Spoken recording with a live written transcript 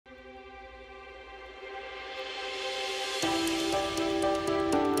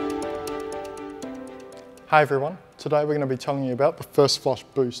Hi everyone, today we're going to be telling you about the First Flush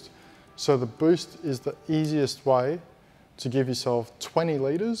Boost. So the Boost is the easiest way to give yourself 20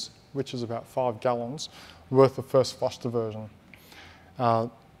 litres, which is about 5 gallons, worth of First Flush diversion. Now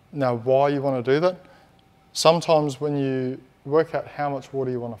why you want to do that? Sometimes when you work out how much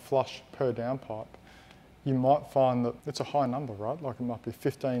water you want to flush per downpipe, you might find that it's a high number, right? Like it might be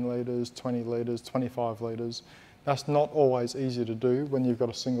 15 litres, 20 litres, 25 litres. That's not always easy to do when you've got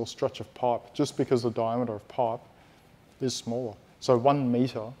a single stretch of pipe, just because the diameter of pipe is smaller. So 1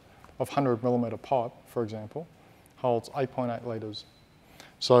 metre of 100mm pipe, for example, holds 8.8 litres.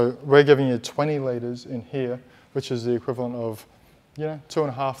 So we're giving you 20 litres in here, which is the equivalent of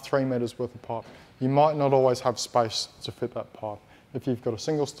 2.5, 3 metres worth of pipe. You might not always have space to fit that pipe. If you've got a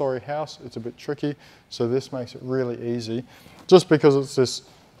single story house, it's a bit tricky, so this makes it really easy. Just because it's this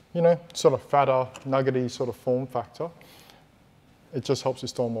sort of fatter, nuggety sort of form factor, it just helps you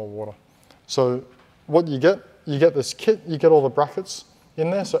store more water. So what you get this kit, you get all the brackets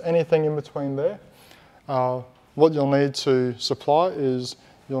in there, so anything in between there. What you'll need to supply is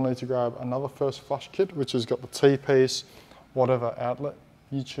you'll need to grab another First Flush kit, which has got the T-piece, whatever outlet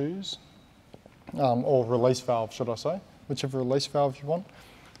you choose, or release valve, should I say, whichever release valve you want.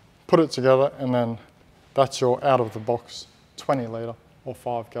 Put it together, and then that's your out-of-the-box 20 litre or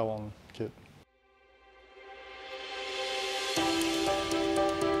 5 gallon